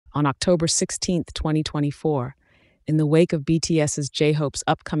On October 16, 2024, in the wake of BTS's J-Hope's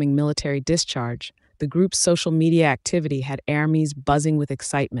upcoming military discharge, the group's social media activity had ARMYs buzzing with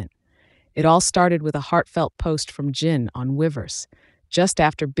excitement. It all started with a heartfelt post from Jin on Weverse, just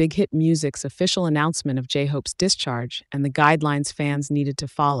after Big Hit Music's official announcement of J-Hope's discharge and the guidelines fans needed to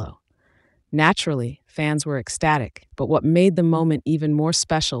follow. Naturally, fans were ecstatic, but what made the moment even more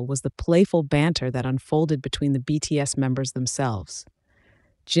special was the playful banter that unfolded between the BTS members themselves.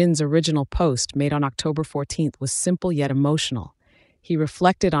 Jin's original post, made on October 14th, was simple yet emotional. He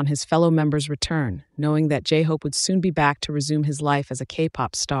reflected on his fellow members' return, knowing that J-Hope would soon be back to resume his life as a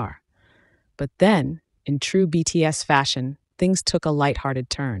K-pop star. But then, in true BTS fashion, things took a lighthearted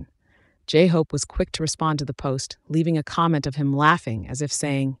turn. J-Hope was quick to respond to the post, leaving a comment of him laughing as if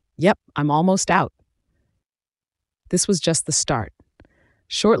saying, "Yep, I'm almost out." This was just the start.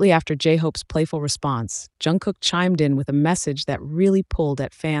 Shortly after J-Hope's playful response, Jungkook chimed in with a message that really pulled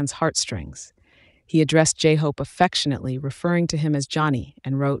at fans' heartstrings. He addressed J-Hope affectionately, referring to him as Johnny,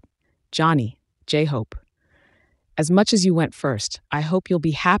 and wrote, "Johnny, J-Hope. As much as you went first, I hope you'll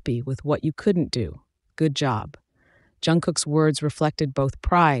be happy with what you couldn't do. Good job." Jungkook's words reflected both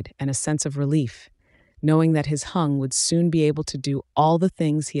pride and a sense of relief, knowing that his Hung would soon be able to do all the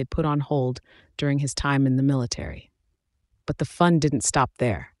things he had put on hold during his time in the military. But the fun didn't stop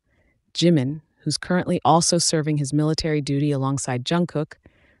there. Jimin, who's currently also serving his military duty alongside Jungkook,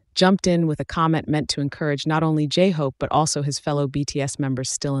 jumped in with a comment meant to encourage not only J-Hope but also his fellow BTS members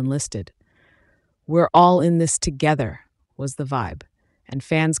still enlisted. "We're all in this together," was the vibe, and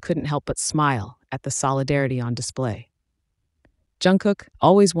fans couldn't help but smile at the solidarity on display. Jungkook,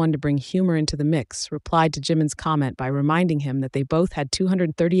 always one to bring humor into the mix, replied to Jimin's comment by reminding him that they both had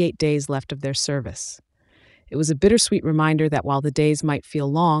 238 days left of their service. It was a bittersweet reminder that while the days might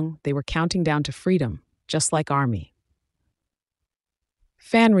feel long, they were counting down to freedom, just like ARMY.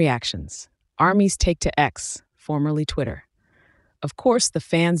 Fan reactions. ARMY's take to X, formerly Twitter. Of course, the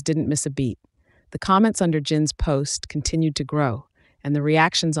fans didn't miss a beat. The comments under Jin's post continued to grow, and the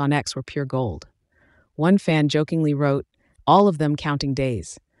reactions on X were pure gold. One fan jokingly wrote, "All of them counting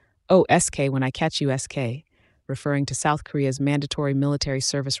days. Oh, SK when I catch you, SK," referring to South Korea's mandatory military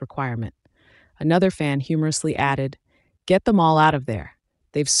service requirement. Another fan humorously added, "Get them all out of there.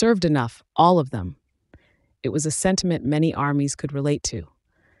 They've served enough, all of them." It was a sentiment many ARMYs could relate to.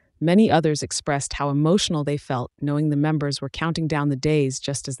 Many others expressed how emotional they felt knowing the members were counting down the days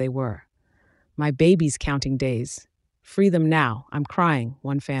just as they were. "My baby's counting days. Free them now, I'm crying,"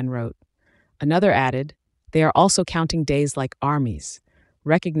 one fan wrote. Another added, "They are also counting days like ARMYs,"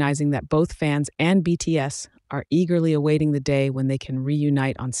 recognizing that both fans and BTS are eagerly awaiting the day when they can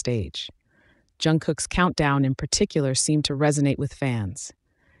reunite on stage. Jungkook's countdown in particular seemed to resonate with fans.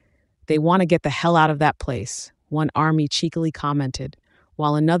 "They want to get the hell out of that place," one ARMY cheekily commented,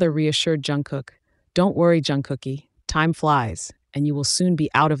 while another reassured Jungkook, "Don't worry, Jungkookie, time flies, and you will soon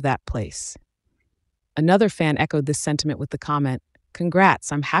be out of that place." Another fan echoed this sentiment with the comment,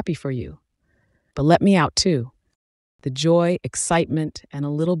 "Congrats, I'm happy for you. But let me out too." The joy, excitement, and a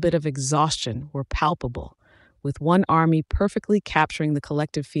little bit of exhaustion were palpable, with one ARMY perfectly capturing the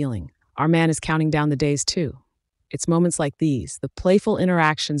collective feeling. "Our man is counting down the days too." It's moments like these, the playful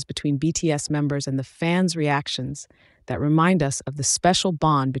interactions between BTS members and the fans' reactions, that remind us of the special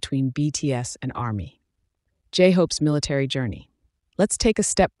bond between BTS and ARMY. J-Hope's military journey. Let's take a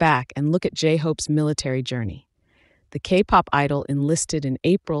step back and look at J-Hope's military journey. The K-pop idol enlisted in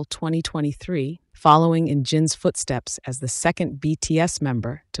April 2023, following in Jin's footsteps as the second BTS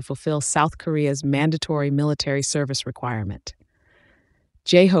member to fulfill South Korea's mandatory military service requirement.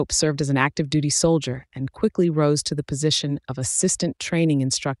 J-Hope served as an active-duty soldier and quickly rose to the position of assistant training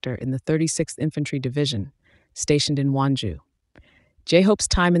instructor in the 36th Infantry Division, stationed in Wonju. J-Hope's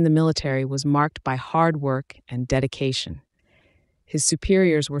time in the military was marked by hard work and dedication. His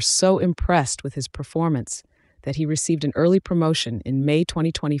superiors were so impressed with his performance that he received an early promotion in May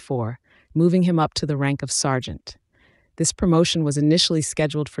 2024, moving him up to the rank of sergeant. This promotion was initially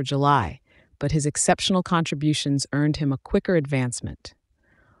scheduled for July, but his exceptional contributions earned him a quicker advancement.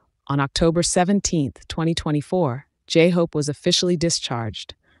 On October 17, 2024, J-Hope was officially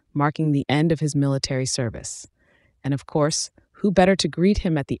discharged, marking the end of his military service. And of course, who better to greet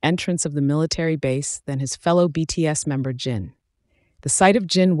him at the entrance of the military base than his fellow BTS member Jin? The sight of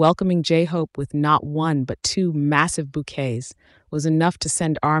Jin welcoming J-Hope with not one but two massive bouquets was enough to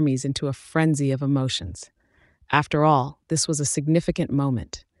send ARMYs into a frenzy of emotions. After all, this was a significant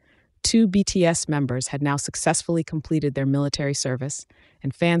moment. Two BTS members had now successfully completed their military service,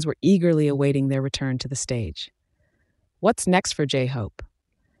 and fans were eagerly awaiting their return to the stage. What's next for J-Hope?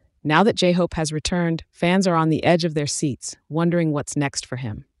 Now that J-Hope has returned, fans are on the edge of their seats, wondering what's next for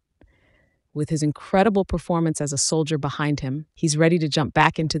him. With his incredible performance as a soldier behind him, he's ready to jump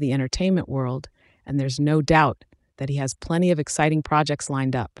back into the entertainment world, and there's no doubt that he has plenty of exciting projects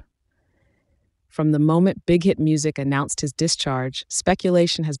lined up. From the moment Big Hit Music announced his discharge,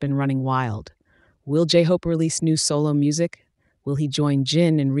 speculation has been running wild. Will J-Hope release new solo music? Will he join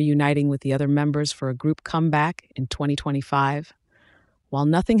Jin in reuniting with the other members for a group comeback in 2025? While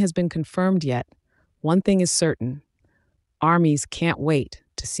nothing has been confirmed yet, one thing is certain: ARMYs can't wait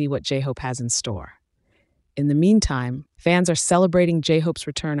to see what J-Hope has in store. In the meantime, fans are celebrating J-Hope's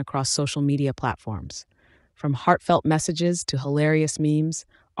return across social media platforms. From heartfelt messages to hilarious memes,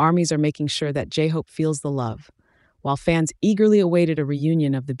 ARMYs are making sure that J-Hope feels the love. While fans eagerly awaited a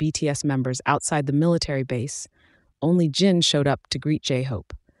reunion of the BTS members outside the military base, only Jin showed up to greet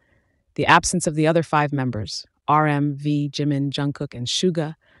J-Hope. The absence of the other 5 members, RM, V, Jimin, Jungkook, and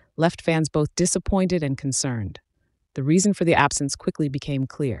Suga, left fans both disappointed and concerned. The reason for the absence quickly became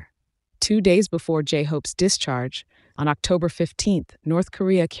clear. 2 days before J-Hope's discharge, on October 15th, North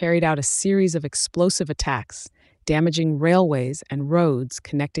Korea carried out a series of explosive attacks, damaging railways and roads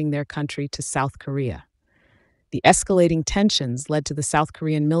connecting their country to South Korea. The escalating tensions led to the South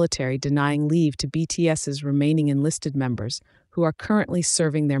Korean military denying leave to BTS's remaining enlisted members who are currently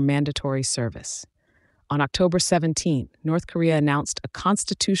serving their mandatory service. On October 17, North Korea announced a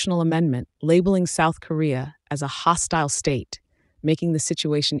constitutional amendment labeling South Korea as a hostile state, making the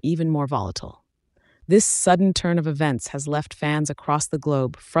situation even more volatile. This sudden turn of events has left fans across the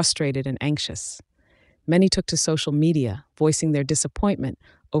globe frustrated and anxious. Many took to social media, voicing their disappointment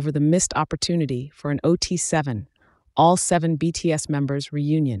over the missed opportunity for an OT7, all 7 BTS members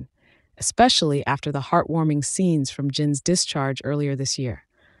reunion, especially after the heartwarming scenes from Jin's discharge earlier this year.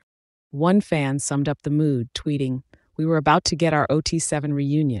 One fan summed up the mood, tweeting, "We were about to get our OT7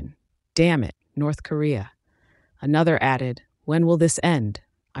 reunion. Damn it, North Korea." Another added, "When will this end?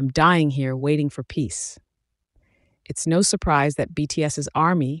 I'm dying here waiting for peace." It's no surprise that BTS's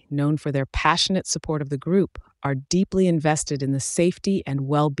ARMY, known for their passionate support of the group, are deeply invested in the safety and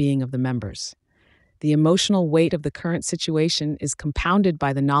well-being of the members. The emotional weight of the current situation is compounded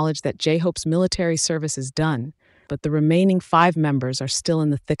by the knowledge that J-Hope's military service is done, but the remaining 5 members are still in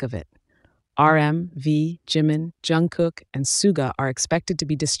the thick of it. RM, V, Jimin, Jungkook, and Suga are expected to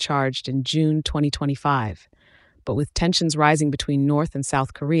be discharged in June 2025. But with tensions rising between North and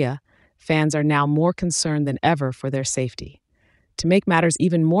South Korea, fans are now more concerned than ever for their safety. To make matters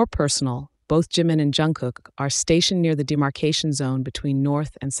even more personal, both Jimin and Jungkook are stationed near the demarcation zone between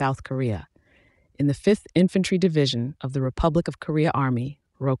North and South Korea, in the 5th Infantry Division of the Republic of Korea Army,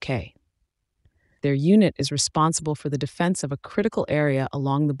 ROK. Their unit is responsible for the defense of a critical area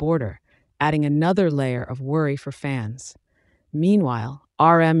along the border, adding another layer of worry for fans. Meanwhile,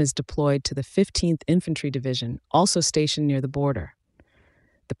 RM is deployed to the 15th Infantry Division, also stationed near the border.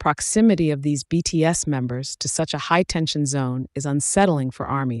 The proximity of these BTS members to such a high-tension zone is unsettling for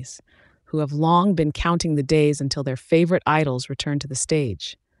armies, who have long been counting the days until their favorite idols return to the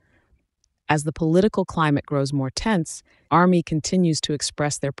stage. As the political climate grows more tense, ARMY continues to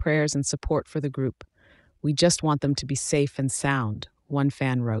express their prayers and support for the group. "We just want them to be safe and sound," one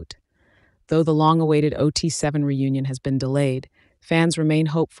fan wrote. Though the long-awaited OT7 reunion has been delayed, fans remain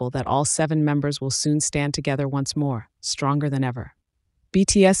hopeful that all 7 members will soon stand together once more, stronger than ever.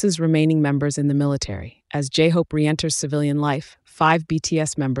 BTS's remaining members in the military. As J-Hope re-enters civilian life, 5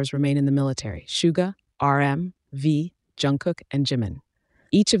 BTS members remain in the military: Suga, RM, V, Jungkook, and Jimin.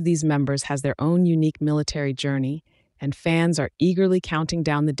 Each of these members has their own unique military journey, and fans are eagerly counting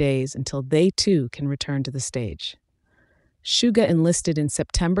down the days until they too can return to the stage. Suga enlisted in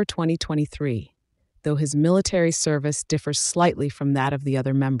September 2023, though his military service differs slightly from that of the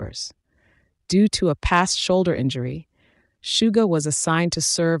other members. Due to a past shoulder injury, Suga was assigned to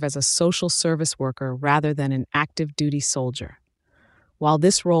serve as a social service worker rather than an active duty soldier. While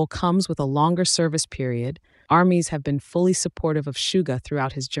this role comes with a longer service period, armies have been fully supportive of Suga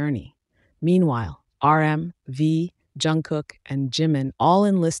throughout his journey. Meanwhile, RM, V, Jungkook, and Jimin all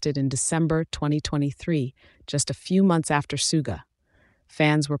enlisted in December 2023, just a few months after Suga.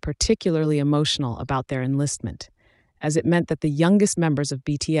 Fans were particularly emotional about their enlistment, as it meant that the youngest members of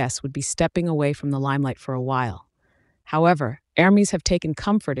BTS would be stepping away from the limelight for a while. However, ARMYs have taken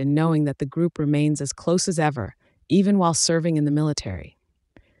comfort in knowing that the group remains as close as ever, even while serving in the military.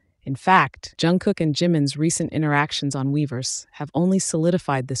 In fact, Jungkook and Jimin's recent interactions on Weverse have only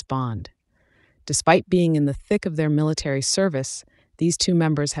solidified this bond. Despite being in the thick of their military service, these 2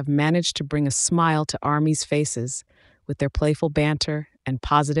 members have managed to bring a smile to ARMY's faces with their playful banter and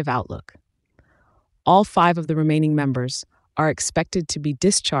positive outlook. All 5 of the remaining members are expected to be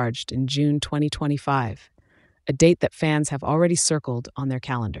discharged in June 2025, a date that fans have already circled on their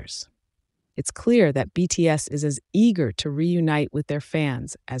calendars. It's clear that BTS is as eager to reunite with their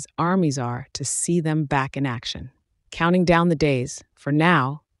fans as armies are to see them back in action. Counting down the days, for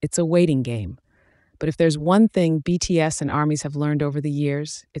now, it's a waiting game. But if there's one thing BTS and armies have learned over the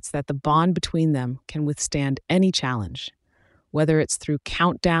years, it's that the bond between them can withstand any challenge. Whether it's through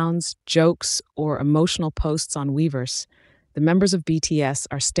countdowns, jokes, or emotional posts on Weverse, the members of BTS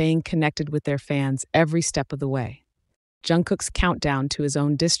are staying connected with their fans every step of the way. Jungkook's countdown to his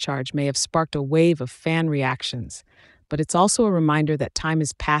own discharge may have sparked a wave of fan reactions, but it's also a reminder that time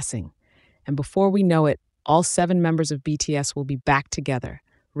is passing, and before we know it, all 7 members of BTS will be back together,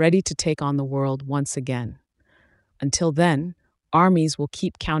 ready to take on the world once again. Until then, armies will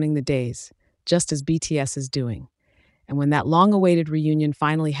keep counting the days, just as BTS is doing. And when that long-awaited reunion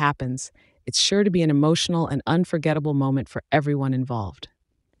finally happens, it's sure to be an emotional and unforgettable moment for everyone involved.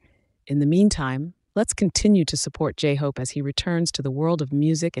 In the meantime, let's continue to support J-Hope as he returns to the world of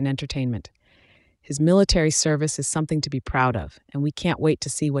music and entertainment. His military service is something to be proud of, and we can't wait to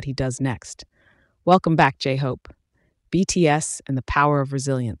see what he does next. Welcome back, J-Hope. BTS and the power of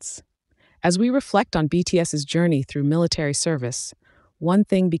resilience. As we reflect on BTS's journey through military service, one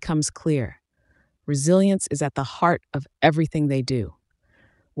thing becomes clear. Resilience is at the heart of everything they do.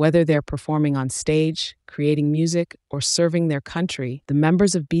 Whether they're performing on stage, creating music, or serving their country, the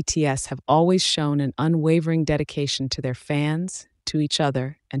members of BTS have always shown an unwavering dedication to their fans, to each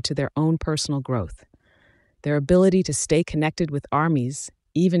other, and to their own personal growth. Their ability to stay connected with armies,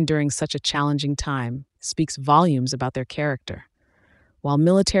 even during such a challenging time, speaks volumes about their character. While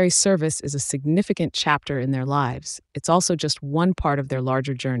military service is a significant chapter in their lives, it's also just one part of their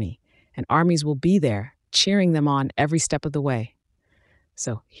larger journey, and armies will be there, cheering them on every step of the way.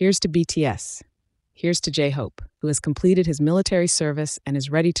 So here's to BTS. Here's to J-Hope, who has completed his military service and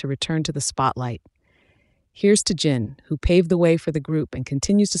is ready to return to the spotlight. Here's to Jin, who paved the way for the group and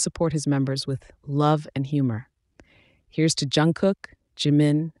continues to support his members with love and humor. Here's to Jungkook,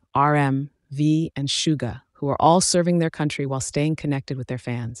 Jimin, RM, V, and Suga, who are all serving their country while staying connected with their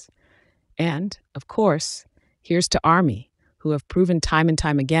fans. And, of course, here's to ARMY, who have proven time and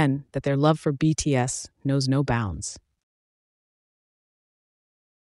time again that their love for BTS knows no bounds.